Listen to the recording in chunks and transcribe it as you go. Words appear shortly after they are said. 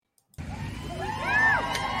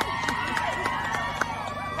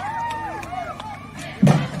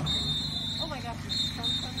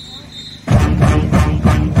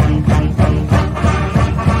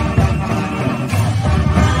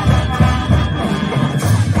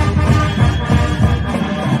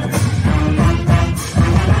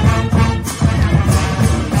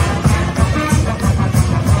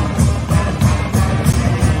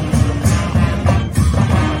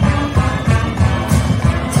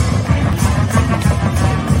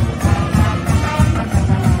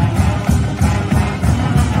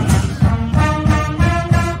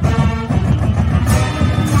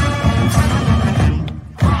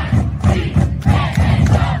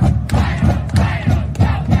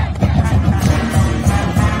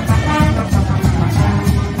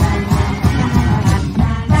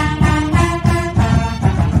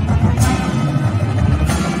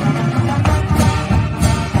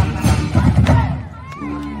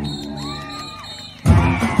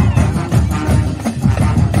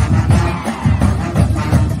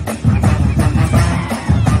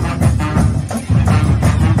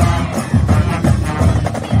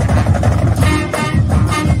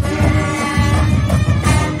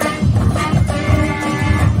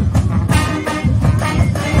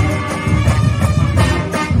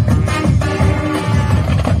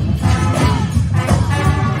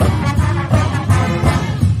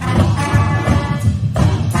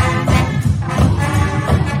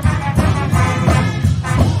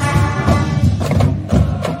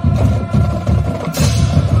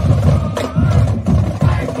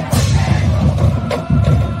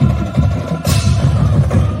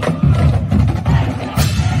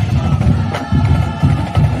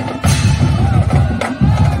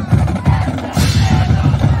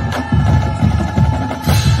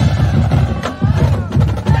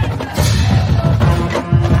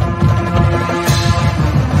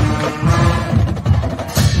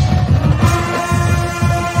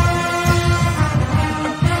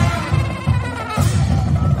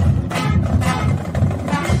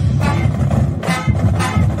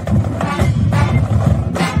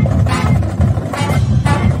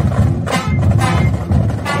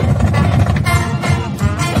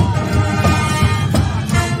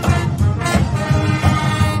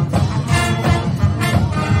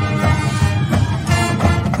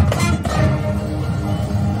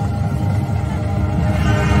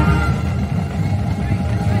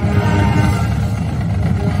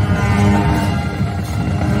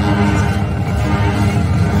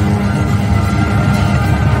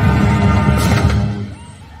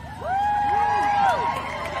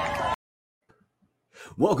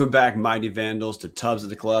Welcome back, Mighty Vandals, to Tubbs at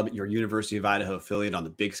the Club, your University of Idaho affiliate on the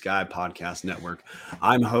Big Sky Podcast Network.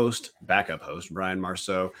 I'm backup host, Brian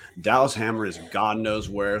Marceau. Dallas Hammer is God knows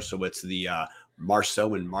where, so it's the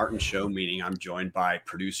Marceau and Martin show, meaning I'm joined by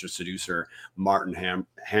producer-seducer Martin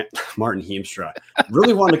Heemstra.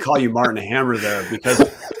 Really wanted to call you Martin Hammer there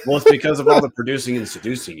it's because of all the producing and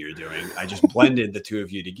seducing you're doing. I just blended the two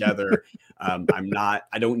of you together. I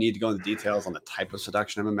don't need to go into details on the type of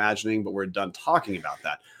seduction I'm imagining, but we're done talking about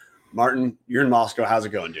that. Martin, you're in Moscow. How's it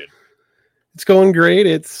going, dude? It's going great.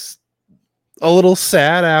 It's a little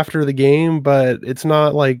sad after the game, but it's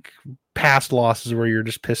not like past losses where you're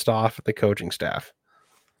just pissed off at the coaching staff.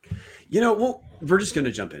 We're just going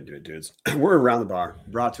to jump into it, dudes. We're around the bar,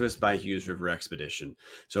 brought to us by Hughes River Expedition.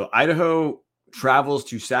 So Idaho travels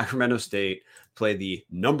to Sacramento State, play the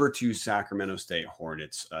number 2 Sacramento State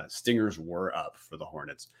Hornets. Stingers were up for the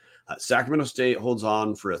Hornets. Sacramento State holds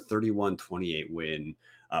on for a 31-28 win,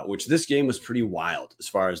 which this game was pretty wild as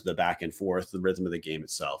far as the back and forth, the rhythm of the game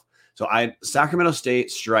itself. So Sacramento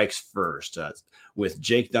State strikes first with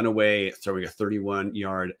Jake Dunaway throwing a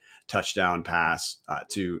 31-yard touchdown pass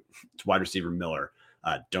to wide receiver Miller.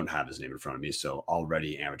 Don't have his name in front of me, so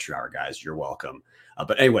already amateur hour, guys. You're welcome.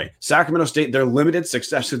 But anyway, Sacramento State, their limited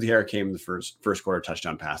success of the air came in the first quarter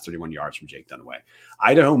touchdown pass, 31 yards from Jake Dunaway.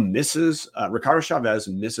 Idaho misses, Ricardo Chavez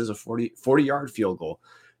misses a 40-yard field goal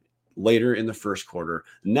later in the first quarter.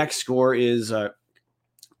 The next score is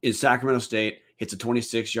Sacramento State hits a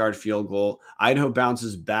 26-yard field goal. Idaho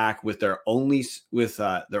bounces back with their only score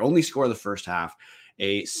of the first half,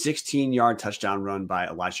 a 16-yard touchdown run by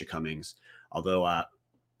Elisha Cummings. Although,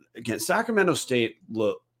 again, Sacramento State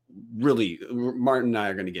really, Martin and I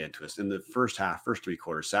are going to get into this. In the first three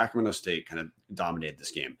quarters, Sacramento State kind of dominated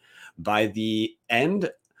this game. By the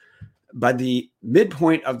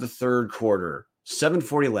midpoint of the third quarter,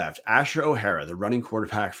 7:40 left, Asher O'Hara, the running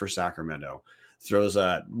quarterback for Sacramento, throws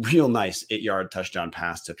a real nice 8-yard touchdown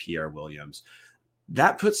pass to Pierre Williams.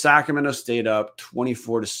 That puts Sacramento State up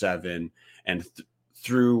 24-7, and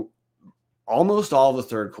through almost all of the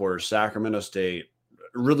third quarter, Sacramento State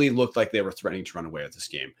really looked like they were threatening to run away with this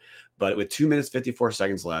game. But with 2 minutes, 54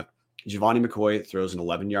 seconds left, Giovanni McCoy throws an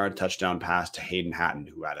 11-yard touchdown pass to Hayden Hatton,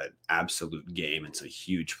 who had an absolute game and some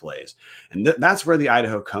huge plays. And that's where the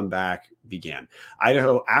Idaho comeback began.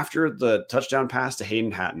 Idaho, after the touchdown pass to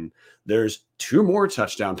Hayden Hatton, there's 2 more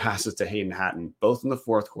touchdown passes to Hayden Hatton, both in the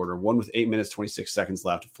fourth quarter, one with 8 minutes, 26 seconds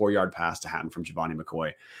left, a 4-yard pass to Hatton from Giovanni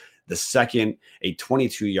McCoy. The second, a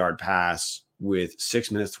 22-yard pass with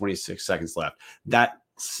 6 minutes, 26 seconds left. That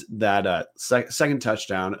second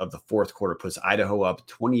touchdown of the fourth quarter puts Idaho up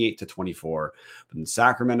 28-24. But then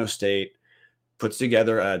Sacramento State puts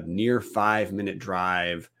together a near 5-minute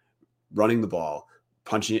drive running the ball,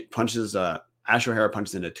 Asher O'Hara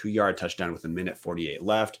punches in a 2-yard touchdown with 1:48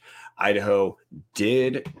 left. Idaho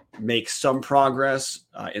did make some progress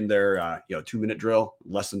in their 2-minute drill,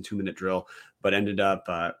 less than 2-minute drill, but ended up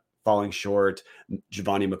falling short.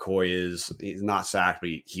 Giovanni McCoy he's not sacked,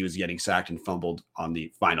 but he was getting sacked and fumbled on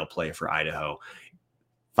the final play for Idaho.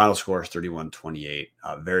 Final score is 31-28.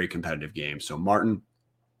 Very competitive game. So Martin,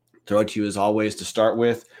 throw it to you as always to start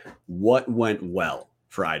with. What went well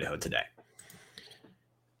for Idaho today?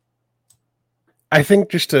 I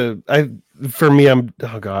think I'm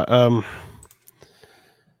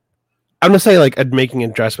gonna say making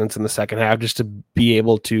adjustments in the second half just to be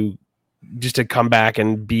able to come back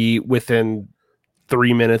and be within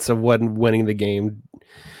 3 minutes of winning the game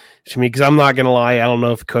to me. Because I'm not gonna lie, I don't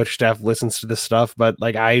know if coach staff listens to this stuff, but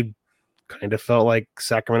I kind of felt like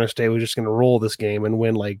Sacramento State was just gonna roll this game and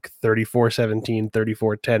win 34-17,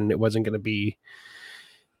 34-10. It wasn't gonna be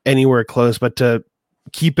anywhere close, but to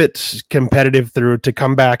keep it competitive to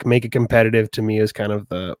come back, make it competitive, to me is kind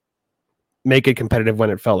of make it competitive when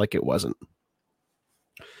it felt like it wasn't.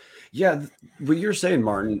 Yeah, what you're saying,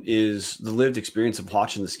 Martin, is the lived experience of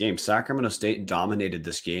watching this game. Sacramento State dominated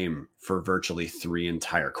this game for virtually 3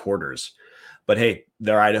 entire quarters. But hey,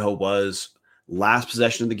 there Idaho was. Last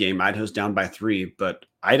possession of the game, Idaho's down by 3, but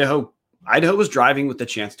Idaho was driving with the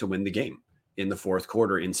chance to win the game in the fourth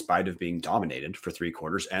quarter in spite of being dominated for 3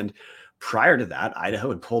 quarters. And prior to that, Idaho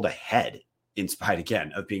had pulled ahead in spite,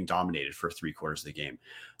 again, of being dominated for 3 quarters of the game.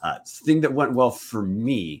 The thing that went well for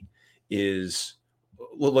me is,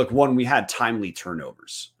 look, one, we had timely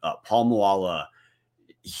turnovers. Paul Moala,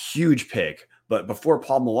 huge pick. But before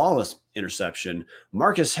Paul Moala's interception,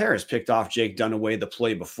 Marcus Harris picked off Jake Dunaway the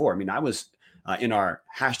play before. I mean, I was in our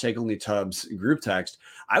 #OnlyTubs group text,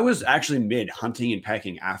 I was actually mid hunting and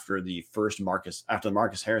pecking after the Marcus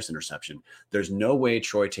Harris interception. There's no way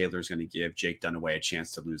Troy Taylor is going to give Jake Dunaway a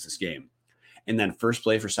chance to lose this game. And then first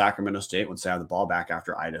play for Sacramento State, once they have the ball back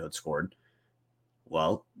after Idaho had scored,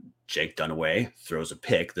 well, Jake Dunaway throws a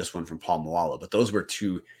pick, this one from Paul Moala. But those were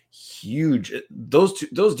two huge,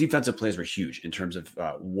 those defensive plays were huge in terms of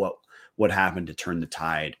what happened to turn the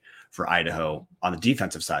tide for Idaho on the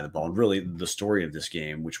defensive side of the ball. And really the story of this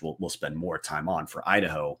game, which we'll spend more time on for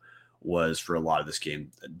Idaho, was for a lot of this game,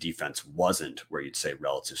 defense wasn't where you'd say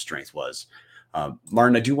relative strength was.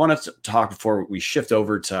 Martin, I do want to talk before we shift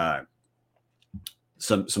over to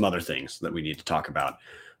some other things that we need to talk about.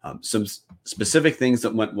 Some specific things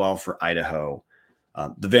that went well for Idaho.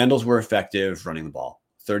 The Vandals were effective running the ball.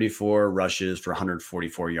 34 rushes for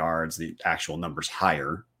 144 yards. The actual number's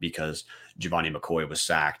higher because Giovanni McCoy was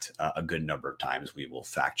sacked a good number of times. We will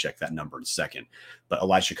fact check that number in a second. But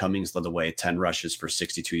Elisha Cummings led the way, 10 rushes for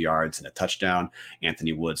 62 yards and a touchdown.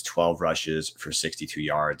 Anthony Woods, 12 rushes for 62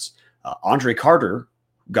 yards. Andre Carter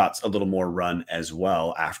got a little more run as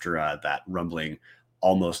well after that rumbling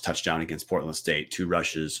almost touchdown against Portland State, 2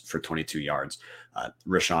 rushes for 22 yards.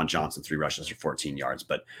 Rashawn Johnson, 3 rushes for 14 yards.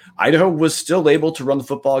 But Idaho was still able to run the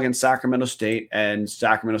football against Sacramento State, and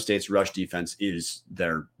Sacramento State's rush defense is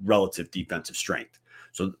their relative defensive strength.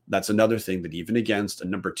 So that's another thing that even against a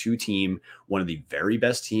number 2 team, one of the very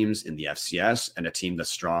best teams in the FCS and a team that's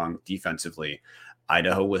strong defensively,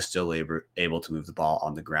 Idaho was still able to move the ball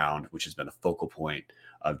on the ground, which has been a focal point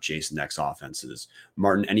of Jason Eck's offenses.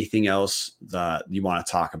 Martin, anything else that you want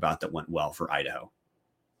to talk about that went well for Idaho?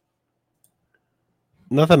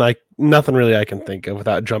 Nothing really I can think of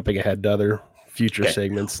without jumping ahead to other future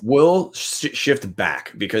segments. We'll shift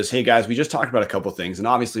back because, hey guys, we just talked about a couple things, and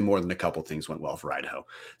obviously more than a couple things went well for Idaho.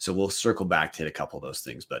 So we'll circle back to hit a couple of those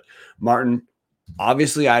things. But Martin,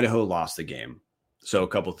 obviously Idaho lost the game. So a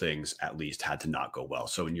couple things at least had to not go well.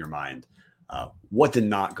 So in your mind, what did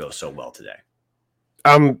not go so well today?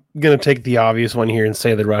 I'm going to take the obvious one here and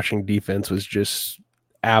say the rushing defense was just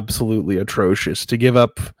absolutely atrocious. To give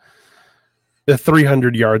up the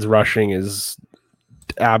 300 yards rushing is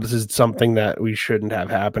something that we shouldn't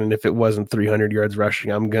have happened. And if it wasn't 300 yards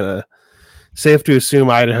rushing, I'm going to safe to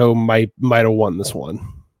assume Idaho might have won this one.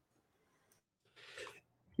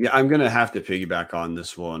 Yeah, I'm going to have to piggyback on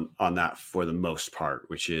this one, on that for the most part,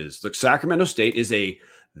 which is, look, Sacramento State is a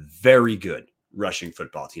very good rushing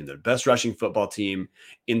football team. They're the best rushing football team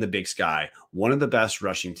in the Big Sky, one of the best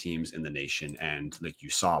rushing teams in the nation. And like you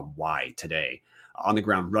saw why today. On the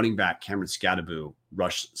ground, running back Cameron Scadaboo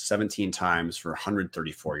rushed 17 times for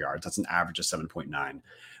 134 yards. That's an average of 7.9.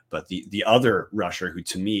 But the other rusher who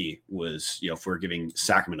to me was, if we're giving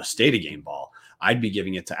Sacramento State a game ball, I'd be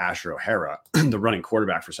giving it to Asher O'Hara, the running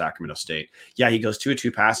quarterback for Sacramento State. Yeah, he goes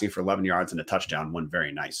 2-2 passing for 11 yards and a touchdown, one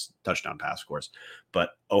very nice touchdown pass, of course. But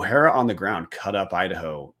O'Hara on the ground cut up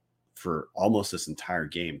Idaho for almost this entire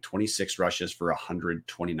game, 26 rushes for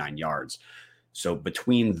 129 yards. So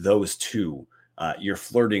between those two, you're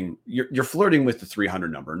flirting with the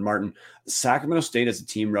 300 number. And Martin, Sacramento State as a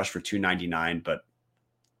team rushed for 299, but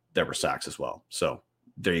there were sacks as well. So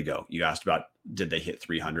there you go. You asked about, did they hit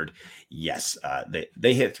 300? Yes,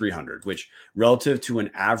 they hit 300, which relative to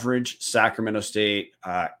an average Sacramento State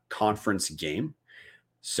conference game,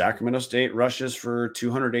 Sacramento State rushes for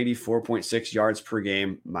 284.6 yards per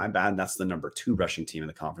game. My bad. That's the number 2 rushing team in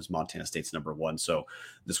the conference. Montana State's number 1. So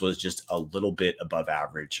this was just a little bit above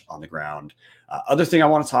average on the ground. Other thing I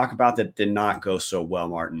want to talk about that did not go so well,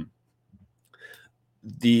 Martin,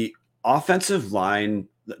 the offensive line,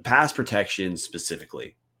 pass protection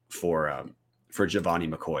specifically for Giovanni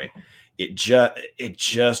McCoy, it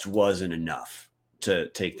just wasn't enough to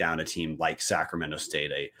take down a team like Sacramento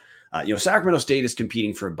State. Sacramento State is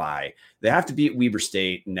competing for a bye. They have to beat Weber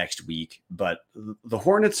State next week, but the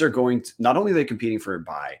Hornets are going to, not only are they competing for a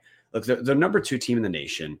bye, look, they're number 2 team in the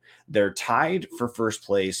nation. They're tied for first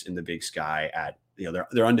place in the Big Sky at,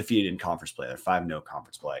 they're undefeated in conference play. They're 5-0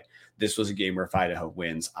 conference play. This was a game where if Idaho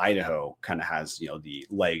wins, Idaho kind of has, the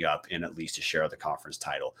leg up in at least a share of the conference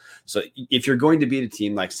title. So if you're going to beat a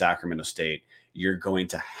team like Sacramento State, you're going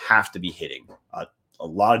to have to be hitting a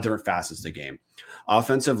lot of different facets of the game.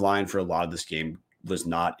 Offensive line for a lot of this game was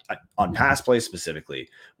not, on pass play specifically,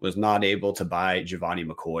 was not able to buy Giovanni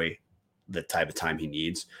McCoy the type of time he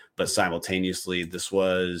needs. But simultaneously, this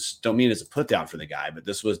was, don't mean as a put down for the guy, but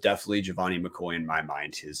this was definitely Giovanni McCoy, in my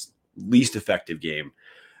mind, his least effective game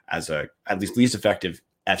at least least effective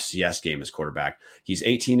FCS game as quarterback. He's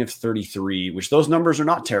 18 of 33, which those numbers are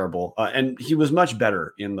not terrible. And he was much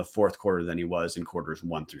better in the fourth quarter than he was in quarters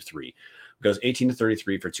 1 through 3. Goes 18 to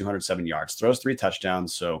 33 for 207 yards, throws 3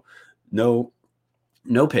 touchdowns. So no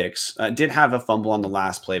picks. Did have a fumble on the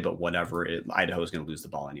last play, but whatever. Idaho is going to lose the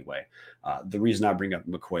ball anyway. The reason I bring up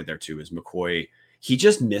McCoy there too is McCoy, he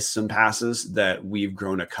just missed some passes that we've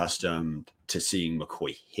grown accustomed to seeing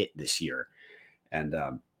McCoy hit this year. And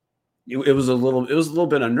it was a little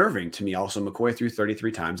bit unnerving to me. Also, McCoy threw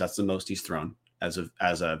 33 times. That's the most he's thrown as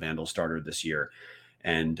a Vandal starter this year.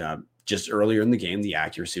 And just earlier in the game, the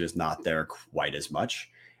accuracy was not there quite as much.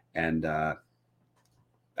 And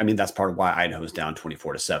I mean, that's part of why Idaho's down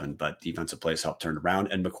 24-7, but defensive plays helped turn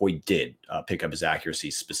around. And McCoy did pick up his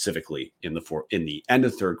accuracy specifically in the end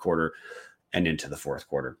of the third quarter and into the fourth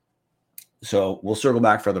quarter. So we'll circle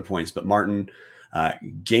back for other points. But Martin,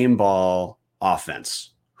 game ball offense,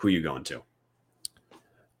 who are you going to?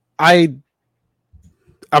 I'm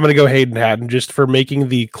going to go Hayden Hatton just for making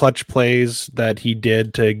the clutch plays that he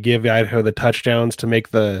did to give Idaho the touchdowns to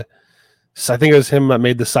make I think it was him that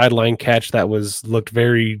made the sideline catch that looked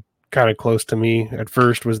very kind of close to me at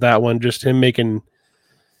first was that one. Just him making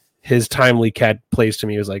his timely catch plays to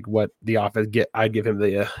me was like what the offense I'd give him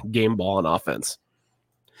the game ball on offense.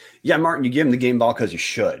 Yeah, Martin, you give him the game ball because you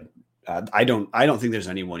should. I don't think there's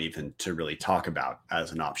anyone even to really talk about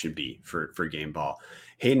as an option B for game ball.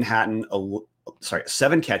 Hayden Hatton,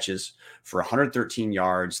 7 catches for 113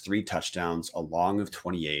 yards, 3 touchdowns, a long of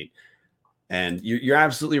 28. And you're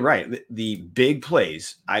absolutely right. The big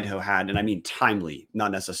plays Idaho had, and I mean timely,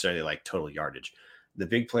 not necessarily like total yardage. The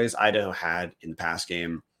big plays Idaho had in the past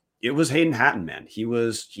game, it was Hayden Hatton, man. He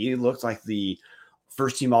looked like the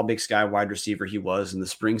first team All Big Sky wide receiver he was in the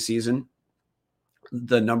spring season.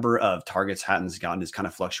 The number of targets Hatton's gotten has kind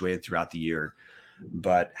of fluctuated throughout the year,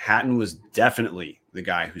 but Hatton was definitely the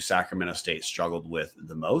guy who Sacramento State struggled with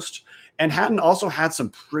the most. And Hatton also had some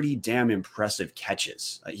pretty damn impressive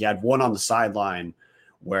catches. He had one on the sideline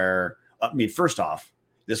where, first off,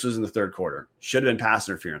 this was in the third quarter. Should have been pass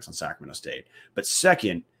interference on Sacramento State. But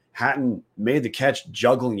second, Hatton made the catch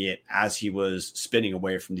juggling it as he was spinning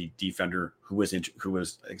away from the defender who was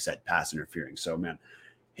like I said, pass interfering. So, man,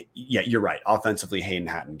 yeah, you're right. Offensively, Hayden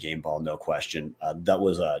Hatton game ball, no question.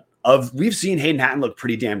 We've seen Hayden Hatton look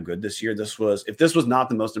pretty damn good this year. If this was not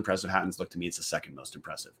the most impressive Hatton's look to me, it's the second most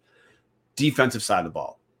impressive. Defensive side of the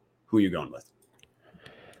ball, who are you going with?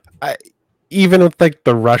 Even with like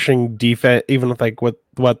the rushing defense, even with like what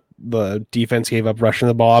the defense gave up rushing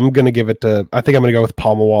the ball, I'm going to give it to. I think I'm going to go with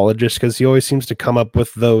Paul Moala just because he always seems to come up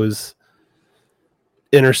with those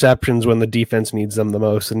interceptions when the defense needs them the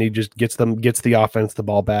most, and he just gets the offense the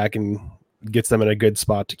ball back and gets them in a good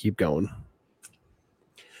spot to keep going.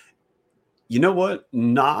 You know what?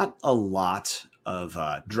 Not a lot of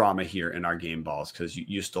drama here in our game balls because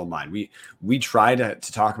you stole mine. We try to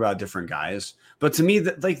talk about different guys, but to me,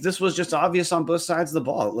 this was just obvious on both sides of the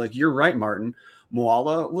ball. Like, you're right, Martin.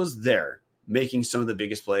 Moala was there making some of the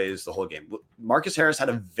biggest plays the whole game. Marcus Harris had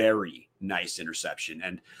a very nice interception.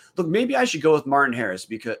 And look, maybe I should go with Marcus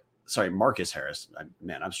Harris.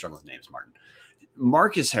 I'm struggling with names, Martin.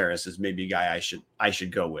 Marcus Harris is maybe a guy I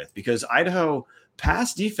should go with because Idaho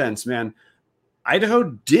pass defense, man. Idaho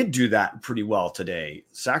did do that pretty well today.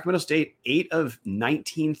 Sacramento State, 8 of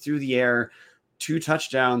 19 through the air, 2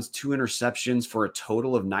 touchdowns, 2 interceptions for a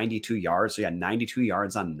total of 92 yards. So, 92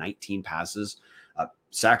 yards on 19 passes.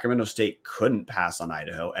 Sacramento State couldn't pass on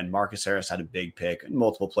Idaho, and Marcus Harris had a big pick and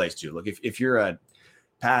multiple plays too. Look, if you're a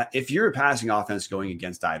passing offense going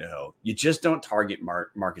against Idaho, you just don't target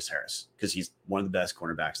Marcus Harris because he's one of the best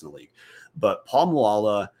cornerbacks in the league. But Paul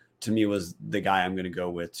Moala, to me, was the guy I'm going to go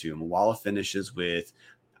with too. Moala finishes with,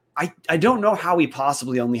 I don't know how he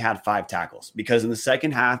possibly only had 5 tackles because in the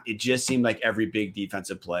second half, it just seemed like every big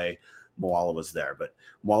defensive play, Moala was there. But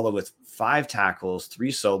Moala with 5 tackles,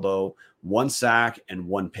 3 solo, 1 sack, and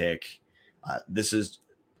 1 pick.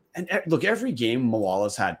 Look, every game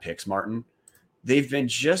Moala's had picks, Martin. They've been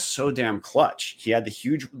just so damn clutch. He had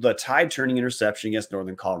the tide-turning interception against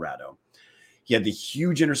Northern Colorado. He had the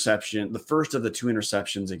huge interception, the first of the 2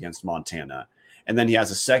 interceptions against Montana. And then he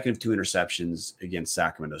has a second of 2 interceptions against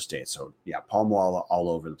Sacramento State. So, Paul Moala all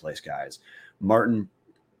over the place, guys. Martin,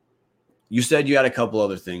 you said you had a couple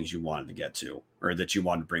other things you wanted to get to or that you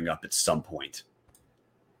wanted to bring up at some point.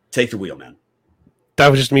 Take the wheel, man. That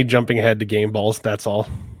was just me jumping ahead to game balls. That's all.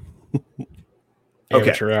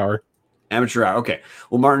 Amateur hour. Okay.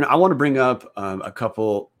 Well, Martin, I want to bring up a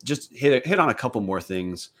couple, just hit on a couple more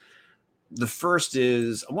things. The first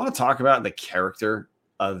is I want to talk about the character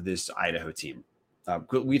of this Idaho team.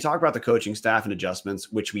 We talk about the coaching staff and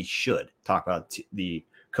adjustments, which we should talk about the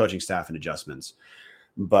coaching staff and adjustments.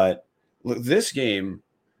 But look, this game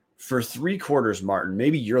for 3 quarters, Martin,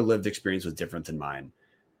 maybe your lived experience was different than mine.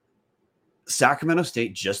 Sacramento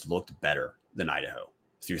State just looked better than Idaho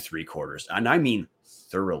through 3 quarters. And I mean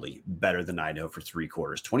thoroughly better than Idaho for 3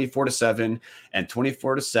 quarters. 24-7 and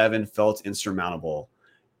 24-7 felt insurmountable.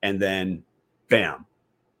 And then bam,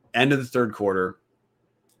 end of the third quarter,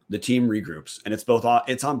 the team regroups, and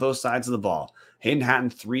it's on both sides of the ball. Hayden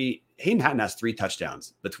Hatton has 3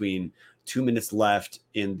 touchdowns between 2 minutes left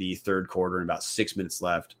in the third quarter and about 6 minutes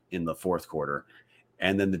left in the fourth quarter.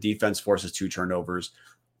 And then the defense forces 2 turnovers.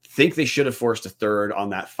 Think they should have forced a third on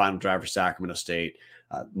that final drive for Sacramento State.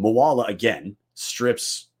 Moala, again,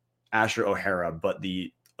 strips Asher O'Hara, but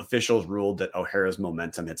the officials ruled that O'Hara's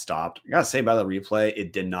momentum had stopped. I got to say, by the replay,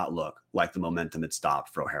 it did not look like the momentum had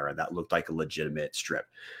stopped for O'Hara. That looked like a legitimate strip.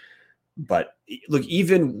 But look,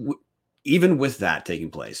 even with that taking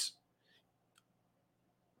place,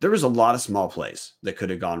 there was a lot of small plays that could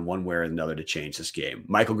have gone one way or another to change this game.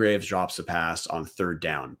 Michael Graves drops a pass on third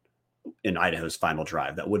down in Idaho's final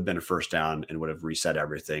drive. That would have been a first down and would have reset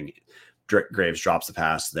everything. Graves drops the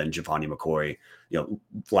pass, then Giovanni McCoy,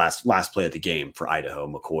 last play of the game for Idaho,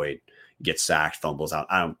 McCoy gets sacked, fumbles out.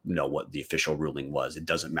 I don't know what the official ruling was. It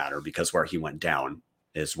doesn't matter because where he went down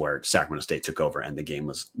is where Sacramento State took over and the game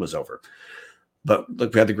was over. But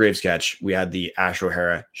look, we had the Graves catch. We had the Asher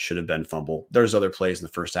O'Hara should have been fumble. There's other plays in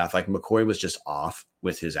the first half. Like McCoy was just off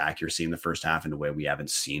with his accuracy in the first half in a way we haven't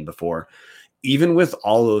seen before. Even with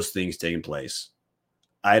all those things taking place,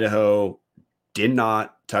 Idaho did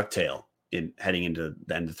not tuck tail in heading into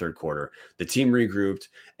the end of the third quarter. The team regrouped,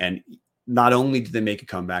 and not only did they make a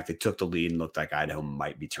comeback, they took the lead and looked like Idaho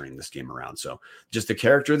might be turning this game around. So just the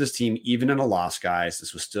character of this team, even in a loss, guys,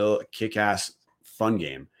 this was still a kick-ass fun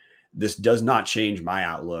game. This does not change my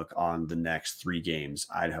outlook on the next 3 games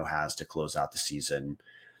Idaho has to close out the season.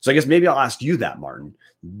 So I guess maybe I'll ask you that, Martin.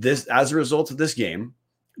 This, as a result of this game,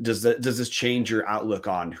 does this change your outlook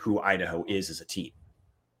on who Idaho is as a team?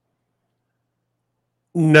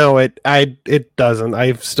 No, it doesn't.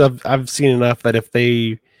 I've seen enough that if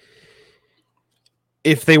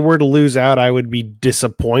they were to lose out, I would be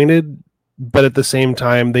disappointed. But at the same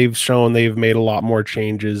time, they've shown they've made a lot more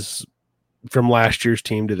changes from last year's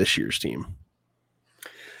team to this year's team.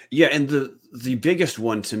 Yeah, and the biggest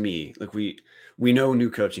one to me, like we know new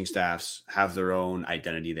coaching staffs have their own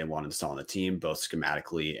identity they want to install on the team, both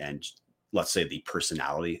schematically and let's say the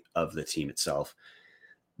personality of the team itself.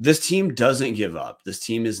 This team doesn't give up. This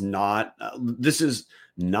team is not. This is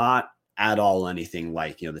not at all anything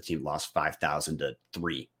like the team lost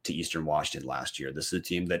 5,000-3 to Eastern Washington last year. This is a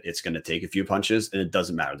team that it's going to take a few punches, and it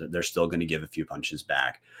doesn't matter that they're still going to give a few punches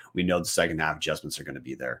back. We know the second half adjustments are going to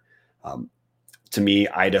be there. To me,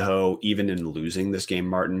 Idaho, even in losing this game,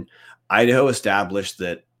 Martin, Idaho established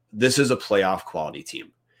that this is a playoff quality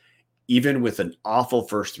team. Even with an awful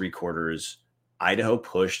first 3 quarters, Idaho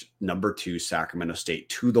pushed number 2 Sacramento State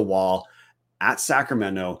to the wall at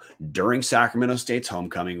Sacramento during Sacramento State's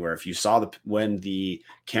homecoming, where if you saw when the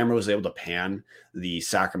camera was able to pan the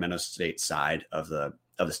Sacramento State side of the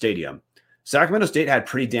stadium, Sacramento State had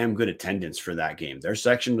pretty damn good attendance for that game. Their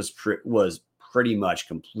section was pretty much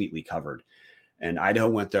completely covered. And Idaho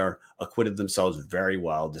went there, acquitted themselves very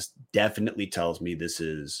well. This definitely tells me this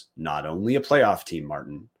is not only a playoff team,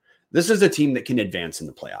 Martin. This is a team that can advance in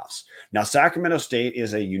the playoffs. Now, Sacramento State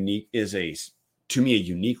is to me a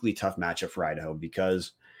uniquely tough matchup for Idaho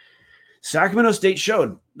because Sacramento State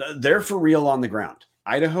showed they're for real on the ground.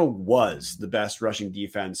 Idaho was the best rushing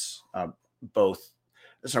defense, was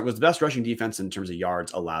the best rushing defense in terms of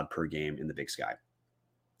yards allowed per game in the Big Sky.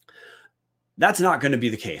 That's not going to be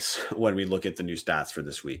the case when we look at the new stats for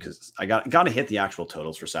this week, because I got to hit the actual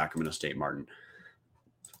totals for Sacramento State, Martin,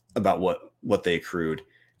 about what they accrued.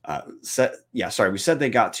 We said they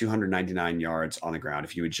got 299 yards on the ground.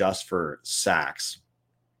 If you adjust for sacks,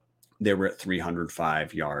 they were at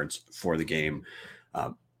 305 yards for the game.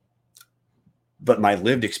 But my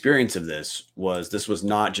lived experience of this was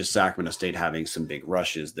not just Sacramento State having some big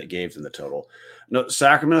rushes that gave them the total. No,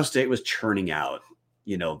 Sacramento State was churning out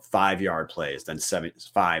 5-yard plays, then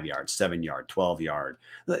 5 yards, 7 yard, 12 yard.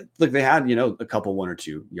 Look, they had, a couple 1 or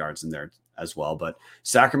 2 yards in there as well, but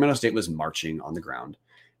Sacramento State was marching on the ground,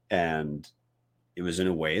 and it was in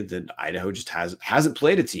a way that Idaho just hasn't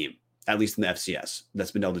played a team, at least in the FCS,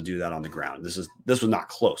 that's been able to do that on the ground. This was not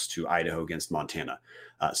close to Idaho against Montana.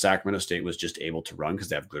 Sacramento State was just able to run because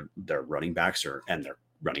they have their running backs and their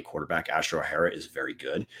running quarterback, Asher O'Hara, is very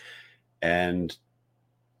good. And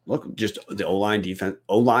look, just the O-line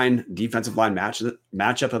defensive line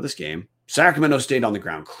matchup of this game. Sacramento State on the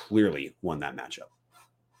ground clearly won that matchup.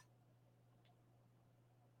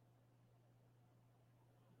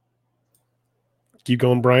 Keep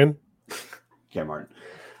going, Brian. Okay, Martin.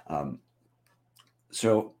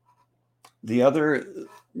 So the other,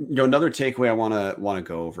 another takeaway I want to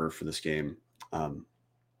go over for this game.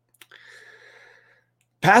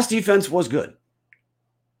 Pass defense was good.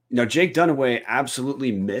 Jake Dunaway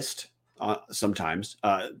absolutely missed sometimes.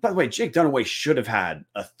 By the way, Jake Dunaway should have had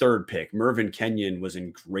a third pick. Mervyn Kenyon was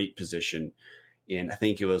in great position I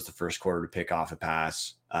think it was the first quarter to pick off a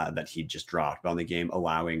pass that he just dropped on the game,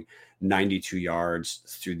 allowing 92 yards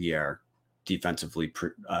through the air defensively.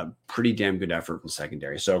 Pretty damn good effort from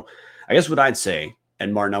secondary. So I guess what I'd say,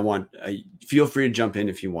 and Martin, I want feel free to jump in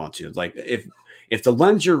if you want to. Like if the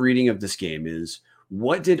lens you're reading of this game is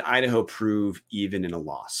what did Idaho prove even in a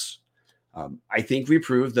loss? I think we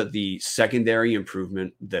proved that the secondary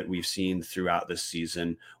improvement that we've seen throughout this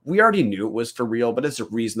season, we already knew it was for real, but it's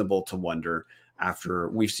reasonable to wonder after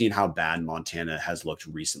we've seen how bad Montana has looked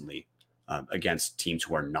recently against teams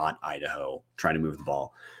who are not Idaho trying to move the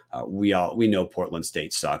ball. We know Portland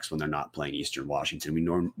State sucks when they're not playing Eastern Washington.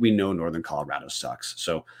 We know Northern Colorado sucks.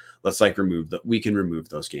 So let's we can remove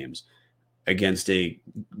those games against a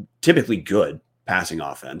typically good passing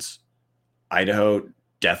offense. Idaho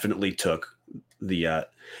definitely took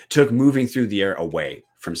moving through the air away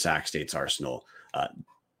from Sac State's arsenal.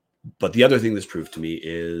 But the other thing this proved to me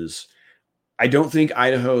is I don't think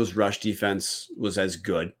Idaho's rush defense was as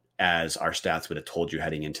good as our stats would have told you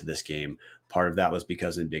heading into this game. Part of that was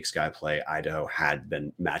because in Big Sky play, Idaho had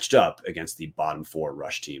been matched up against the bottom 4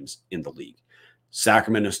 rush teams in the league.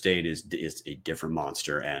 Sacramento State is a different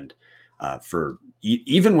monster. And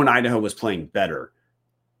even when Idaho was playing better,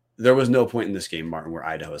 there was no point in this game, Martin, where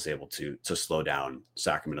Idaho was able to slow down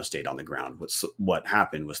Sacramento State on the ground. What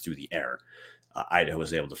happened was through the air. Idaho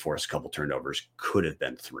was able to force a couple turnovers, could have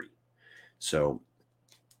been 3. So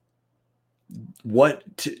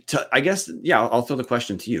I guess, I'll throw the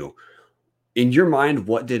question to you. In your mind,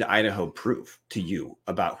 what did Idaho prove to you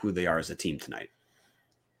about who they are as a team tonight?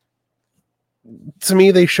 To me,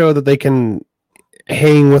 they show that they can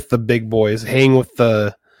hang with the big boys, hang with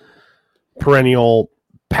the perennial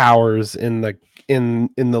powers in the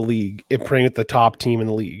league, playing with the top team in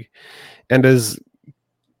the league. And as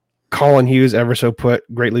Colin Hughes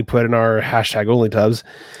greatly put in our hashtag OnlyTubs,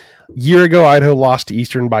 year ago, Idaho lost to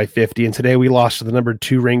Eastern by 50, and today we lost to the number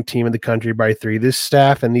 2 ranked team in the country by 3. This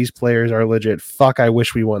staff and these players are legit. Fuck, I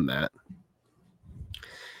wish we won that.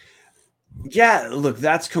 Yeah, look,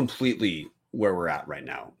 that's completely where we're at right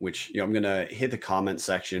now, which, I'm going to hit the comment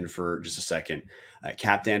section for just a second.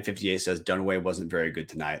 Captain58 says Dunaway wasn't very good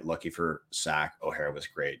tonight. Lucky for Sac, O'Hara was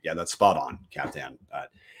great. Yeah, that's spot on, Captain.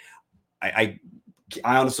 I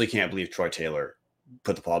honestly can't believe Troy Taylor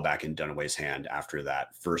put the ball back in Dunaway's hand after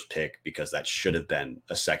that first pick, because that should have been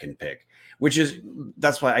a second pick,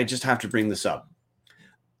 that's why I just have to bring this up.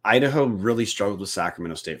 Idaho really struggled with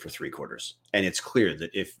Sacramento State for 3 quarters. And it's clear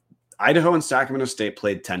that if Idaho and Sacramento State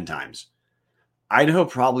played 10 times, Idaho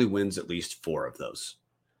probably wins at least 4 of those.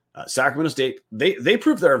 Sacramento State, they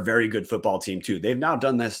proved they're a very good football team too. They've now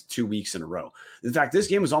done this 2 weeks in a row. In fact, this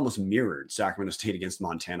game was almost mirrored Sacramento State against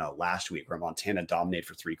Montana last week, where Montana dominated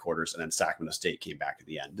for 3 quarters and then Sacramento State came back at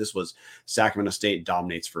the end. This was Sacramento State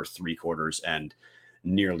dominates for 3 quarters and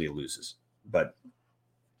nearly loses. But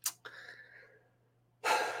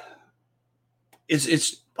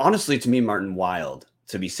it's honestly, to me, Martin, wild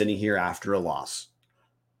to be sitting here after a loss.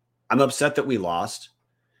 I'm upset that we lost,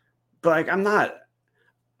 but I'm not.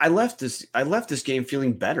 I left this game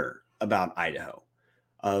feeling better about Idaho.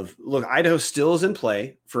 Look, Idaho still is in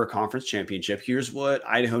play for a conference championship. Here's what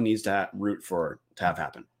Idaho needs to root for to have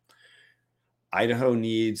happen. Idaho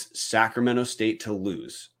needs Sacramento State to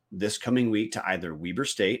lose this coming week to either Weber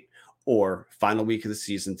State or final week of the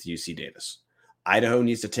season to UC Davis. Idaho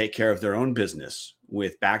needs to take care of their own business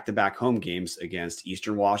with back-to-back home games against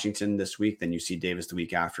Eastern Washington this week, then UC Davis the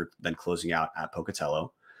week after, then closing out at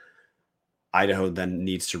Pocatello. Idaho then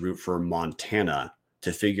needs to root for Montana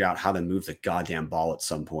to figure out how to move the goddamn ball at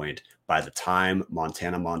some point by the time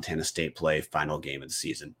Montana State play final game of the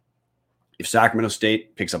season. If Sacramento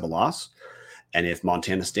State picks up a loss, and if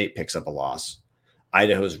Montana State picks up a loss,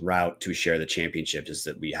 Idaho's route to share the championship is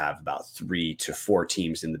that we have about 3 to 4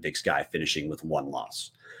 teams in the Big Sky finishing with 1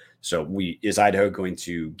 loss. So is Idaho going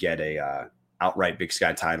to get a outright Big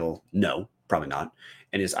Sky title? No, probably not.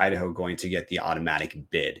 And is Idaho going to get the automatic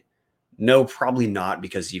bid? No, probably not,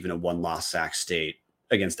 because even a 1-loss Sac State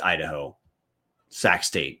against Idaho, Sac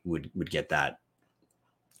State would get the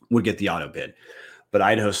auto bid. But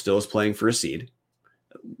Idaho still is playing for a seed.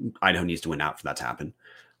 Idaho needs to win out for that to happen.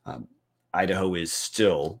 Idaho is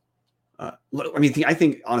still, I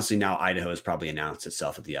think honestly now Idaho has probably announced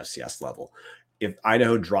itself at the FCS level. If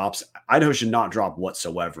Idaho drops, Idaho should not drop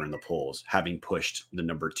whatsoever in the polls, having pushed the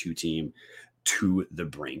number 2 team to the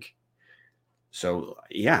brink. So,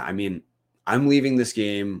 yeah, I'm leaving this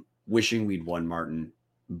game wishing we'd won, Martin,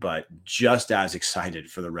 but just as excited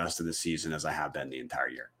for the rest of the season as I have been the entire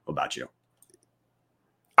year. What about you?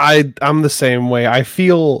 I'm the same way. I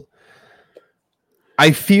feel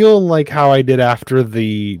like how I did after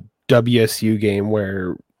the WSU game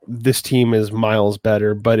where this team is miles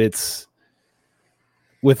better, but it's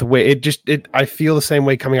with the way I feel the same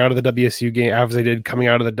way coming out of the WSU game as I did coming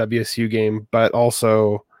out of the WSU game, but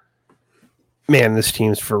also, man, this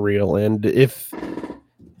team's for real. And if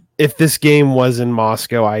this game was in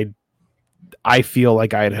Moscow, I feel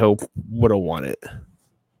like Idaho would have won it.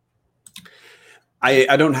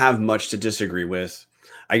 I don't have much to disagree with.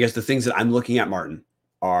 I guess the things that I'm looking at, Martin,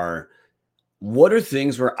 are what are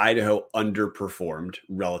things where Idaho underperformed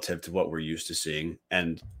relative to what we're used to seeing?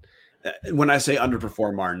 And when I say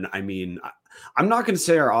underperform, Martin, I mean, I'm not going to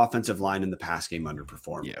say our offensive line in the pass game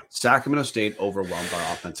underperformed. Yeah. Sacramento State overwhelmed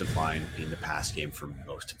our offensive line in the pass game for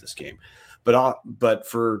most of this game. But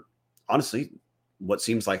for honestly, what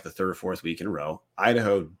seems like the third or fourth week in a row,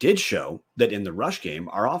 Idaho did show that in the rush game,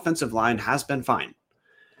 our offensive line has been fine.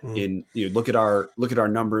 Look at our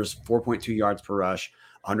numbers: 4.2 yards per rush,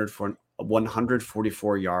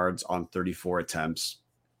 144 yards on 34 attempts.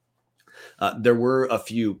 There were a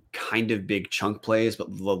few kind of big chunk plays,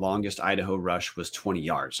 but the longest Idaho rush was 20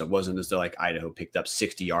 yards. So it wasn't as though like Idaho picked up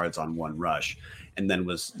 60 yards on one rush and then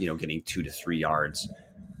was getting 2 to 3 yards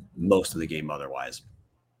most of the game otherwise.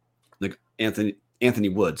 Like Anthony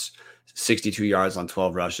Woods, 62 yards on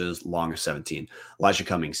 12 rushes, long of 17. Elijah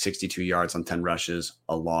Cummings, 62 yards on 10 rushes,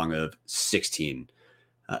 a long of 16.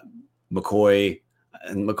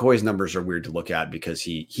 McCoy's numbers are weird to look at because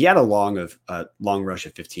he had a long rush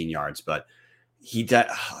of 15 yards, but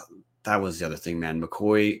that was the other thing, man.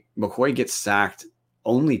 McCoy gets sacked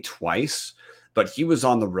only twice, but he was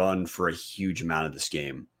on the run for a huge amount of this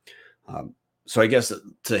game. So I guess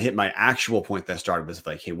to hit my actual point that I started with,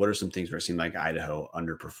 like, hey, what are some things where it seemed like Idaho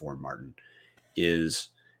underperformed, Martin? Is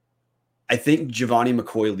I think Giovanni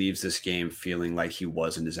McCoy leaves this game feeling like he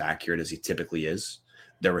wasn't as accurate as he typically is.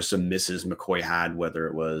 There were some misses McCoy had, whether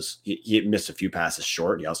it was he missed a few passes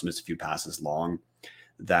short. He also missed a few passes long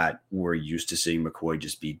that we're used to seeing McCoy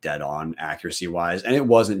just be dead on accuracy wise. And it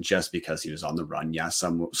wasn't just because he was on the run. Yeah,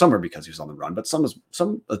 some were because he was on the run, but some of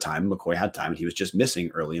the time McCoy had time and he was just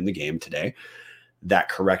missing early in the game today. That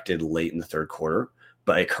corrected late in the third quarter,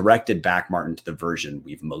 but it corrected back, Martin, to the version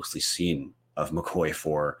we've mostly seen of McCoy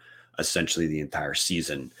for essentially the entire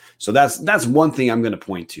season. So that's one thing I'm going to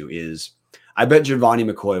point to is I bet Giovanni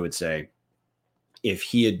McCoy would say if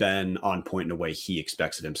he had been on point in the way he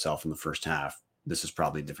expects it himself in the first half, this is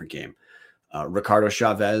probably a different game. Ricardo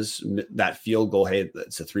Chavez, that field goal, hey,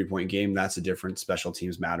 it's a 3-point game. That's a different. Special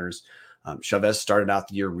teams matters. Chavez started out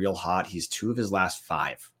the year real hot. He's 2 of his last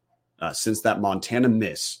 5. Since that Montana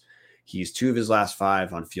miss, he's 2 of his last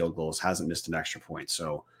 5 on field goals, hasn't missed an extra point.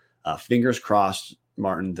 So fingers crossed,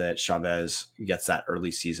 Martin, that Chavez gets that early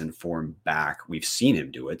season form back. We've seen him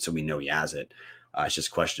do it, so we know he has it. It's just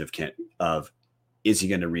a question of is he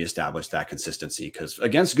going to reestablish that consistency? Because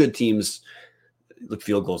against good teams, look,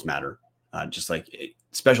 field goals matter. Just like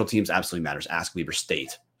special teams absolutely matters. Ask Weber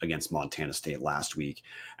State against Montana State last week.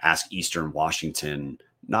 Ask Eastern Washington,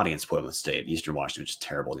 not against Portland State. Eastern Washington was just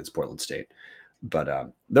terrible against Portland State.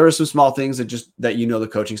 But there are some small things that the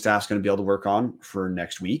coaching staff's going to be able to work on for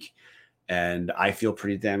next week. And I feel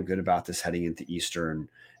pretty damn good about this heading into Eastern.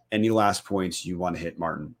 Any last points you want to hit,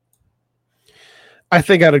 Martin? I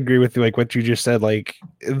think I'd agree with you, like what you just said. Like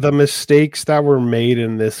the mistakes that were made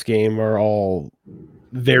in this game are all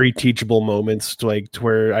very teachable moments, to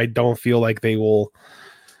where I don't feel like they will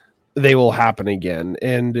happen again.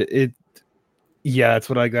 And that's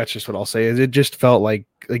just what I'll say. Is it just felt like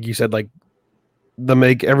you said, like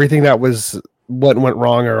everything that was what went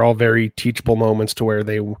wrong are all very teachable moments to where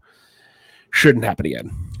they shouldn't happen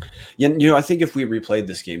again. Yeah, I think if we replayed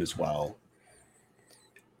this game as well,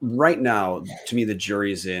 right now, to me, the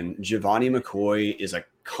jury's in. Giovanni McCoy is a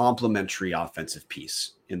complementary offensive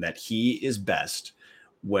piece in that he is best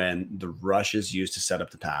when the rush is used to set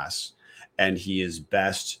up the pass, and he is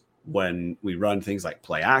best when we run things like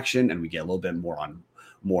play action and we get a little bit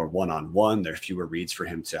more one-on-one. There are fewer reads for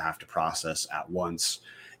him to have to process at once.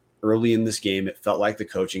 Early in this game, it felt like the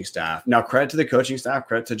coaching staff. Now, credit to the coaching staff,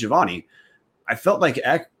 credit to Giovanni. I felt like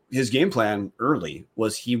his game plan early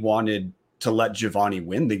was he wanted to let Giovanni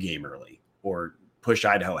win the game early or push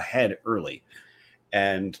Idaho ahead early.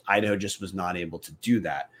 And Idaho just was not able to do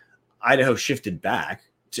that. Idaho shifted back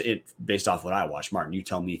to it based off what I watched. Martin, you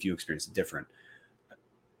tell me if you experienced it different.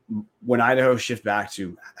 When Idaho shifted back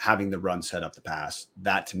to having the run set up the pass,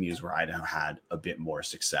 that to me is where Idaho had a bit more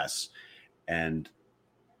success. And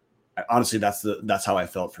honestly, that's how I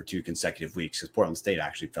felt for 2 consecutive weeks, because Portland State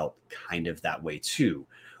actually felt kind of that way too,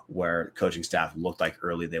 where coaching staff looked like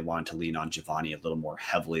early they wanted to lean on Giovanni a little more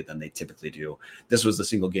heavily than they typically do. This was the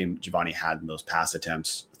single game Giovanni had in those pass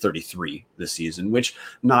attempts, 33 this season, which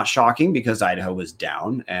not shocking because Idaho was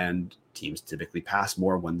down and teams typically pass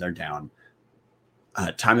more when they're down.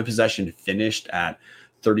 Time of possession finished at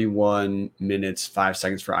 31 minutes, 5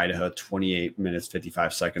 seconds for Idaho, 28 minutes,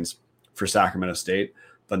 55 seconds for Sacramento State.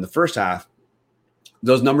 But in the first half,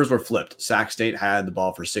 those numbers were flipped. Sac State had the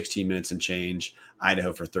ball for 16 minutes and change,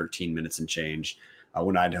 Idaho for 13 minutes and change.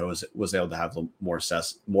 When Idaho was able to have more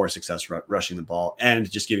success rushing the ball and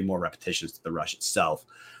just giving more repetitions to the rush itself.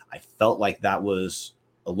 I felt like that was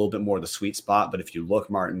a little bit more the sweet spot. But if you look,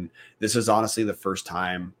 Martin, this is honestly the first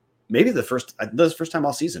time, maybe the first time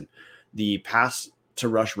all season, the pass to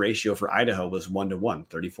rush ratio for Idaho was 1-to-1,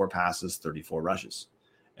 34 passes, 34 rushes.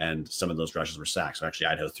 And some of those rushes were sacks. So actually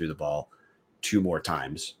Idaho threw the ball 2 more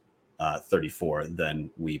times, 34,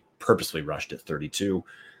 than we purposely rushed at 32.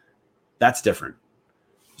 That's different.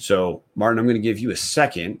 So, Martin, I'm going to give you a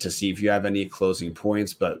second to see if you have any closing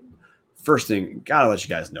points. But first thing, got to let you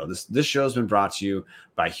guys know, this show has been brought to you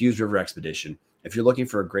by Hughes River Expedition. If you're looking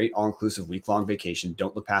for a great all-inclusive week-long vacation,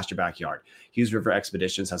 don't look past your backyard. Hughes River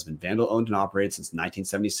Expeditions has been Vandal-owned and operated since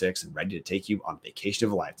 1976 and ready to take you on vacation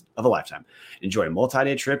of a lifetime. Enjoy a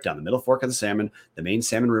multi-day trip down the Middle Fork of the Salmon, the main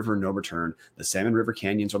Salmon River no return, the Salmon River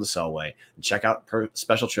Canyons or the Selway, and check out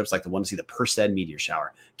special trips like the one to see the Perseid meteor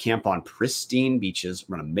shower. Camp on pristine beaches,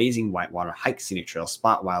 run amazing whitewater, hike scenic trails,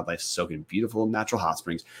 spot wildlife, soak in beautiful natural hot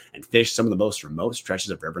springs, and fish some of the most remote stretches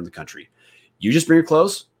of river in the country. You just bring your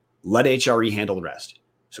clothes. Let HRE handle the rest.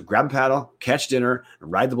 So grab a paddle, catch dinner,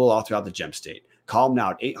 and ride the bull all throughout the Gem State. Call them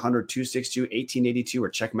now at 800-262-1882 or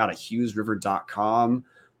check them out at hughesriver.com.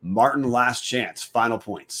 Martin, last chance. Final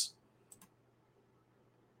points.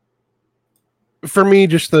 For me,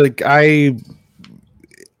 just it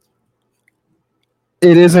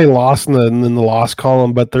is a loss in the loss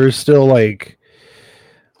column, but there's still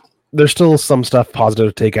some stuff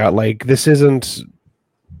positive to take out. Like, this isn't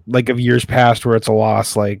like of years past where it's a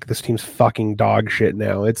loss. Like, this team's fucking dog shit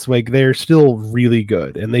now. It's like they're still really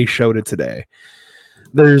good, and they showed it today.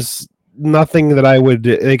 There's nothing that I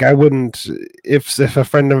wouldn't if a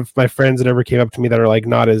friend of my friends that ever came up to me that are like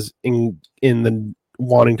not as in the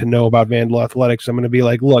wanting to know about Vandal athletics, I'm going to be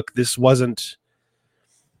like, look, this wasn't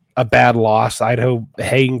a bad loss. Idaho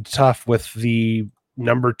hanging tough with the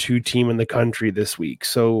number 2 team in the country this week.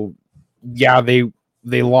 So yeah, they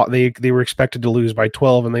were expected to lose by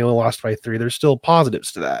 12 and they only lost by 3. There's still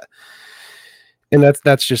positives to that. And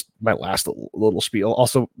that's just my last little spiel.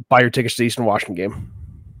 Also, buy your tickets to the Eastern Washington game.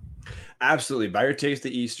 Absolutely. Buy your tickets to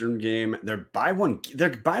the Eastern game. They're buy one,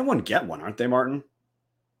 get one, aren't they, Martin?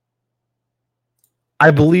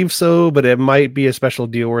 I believe so, but it might be a special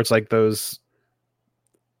deal where it's like those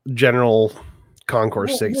general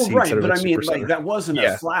concourse seats. Right, but I mean, like, that wasn't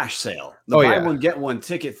a flash sale. The buy one get one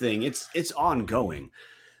ticket thing, it's ongoing.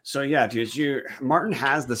 So yeah, dude, Martin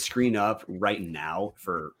has the screen up right now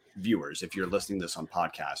for viewers if you're listening to this on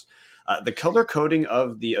podcast. The color coding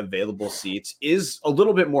of the available seats is a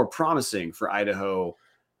little bit more promising for Idaho,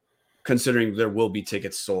 considering there will be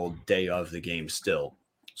tickets sold day of the game still.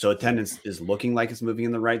 So attendance is looking like it's moving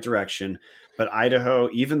in the right direction. But Idaho,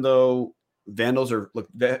 even though Vandals are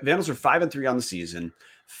 5-3 on the season,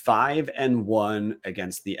 5-1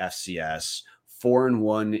 against the FCS,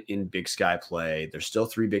 4-1 in Big Sky play. There's still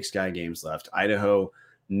 3 Big Sky games left. Idaho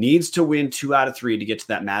needs to win 2 out of 3 to get to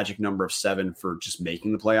that magic number of 7 for just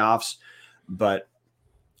making the playoffs. But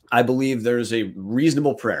I believe there's a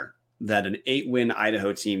reasonable prayer that an 8-win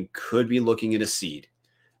Idaho team could be looking at a seed.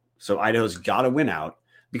 So Idaho's got to win out.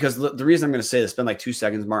 Because the reason I'm going to say this, spend like 2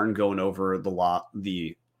 seconds, Martin, going over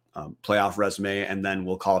the playoff resume, and then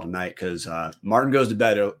we'll call it a night because Martin goes to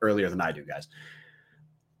bed earlier than I do, guys.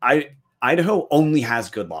 Idaho only has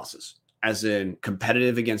good losses, as in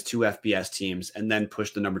competitive against 2 FBS teams, and then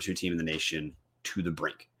push the number 2 team in the nation to the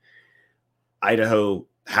brink. Idaho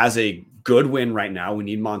has a good win right now. We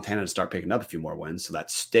need Montana to start picking up a few more wins, so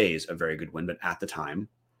that stays a very good win. But at the time,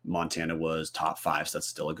 Montana was top 5, so that's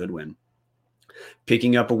still a good win.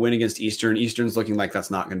 Picking up a win against Eastern. Eastern's looking like that's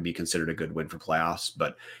not going to be considered a good win for playoffs.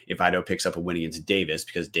 But if Idaho picks up a win against Davis,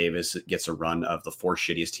 because Davis gets a run of the 4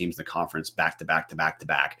 shittiest teams in the conference back to back to back to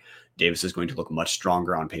back, Davis is going to look much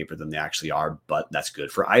stronger on paper than they actually are. But that's good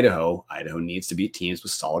for Idaho. Idaho needs to beat teams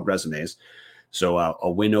with solid resumes. So a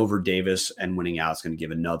win over Davis and winning out is going to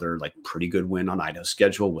give another pretty good win on Idaho's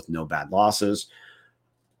schedule with no bad losses.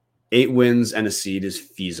 8 wins and a seed is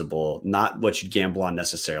feasible. Not what you'd gamble on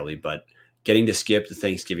necessarily, but getting to skip the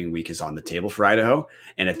Thanksgiving week is on the table for Idaho.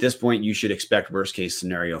 And at this point, you should expect worst case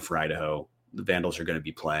scenario for Idaho the Vandals are going to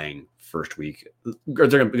be playing first week, or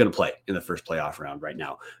they're going to play in the first playoff round right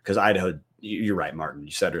now. Because Idaho, you're right, Martin.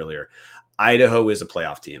 You said earlier, Idaho is a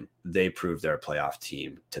playoff team. They proved they're a playoff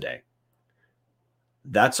team today.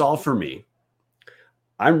 That's all for me.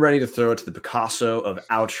 I'm ready to throw it to the Picasso of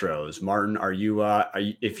outros. Martin, are you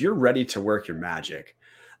if you're ready to work your magic,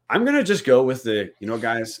 I'm going to just go with the,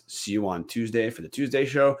 guys, see you on Tuesday for the Tuesday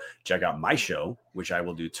show. Check out my show, which I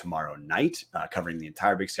will do tomorrow night, covering the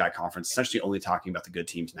entire Big Sky Conference, essentially only talking about the good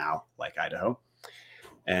teams now, like Idaho.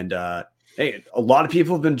 And, hey, a lot of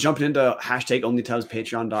people have been jumping into #OnlyTubs,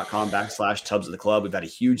 patreon.com/Tubs of the Club. We've had a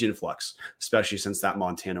huge influx, especially since that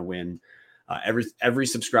Montana win. Every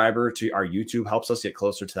subscriber to our YouTube helps us get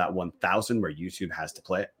closer to that 1,000 where YouTube has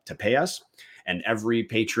to pay us. And every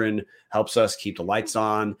patron helps us keep the lights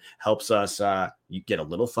on, helps us you get a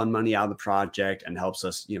little fun money out of the project, and helps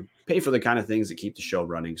us pay for the kind of things that keep the show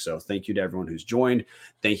running. So thank you to everyone who's joined.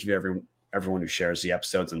 Thank you to everyone who shares the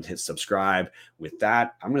episodes and hits subscribe. With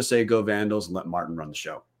that, I'm going to say go Vandals and let Martin run the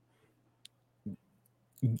show.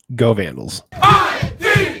 Go Vandals.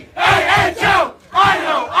 I-D-A-H-O!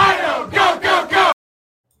 Idaho! Go, go, go!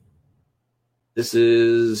 This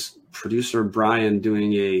is producer Brian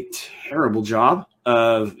doing a terrible job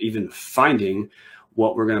of even finding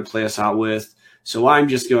what we're going to play us out with. So we're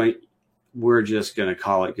just going to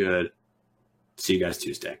call it good. See you guys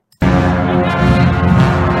Tuesday.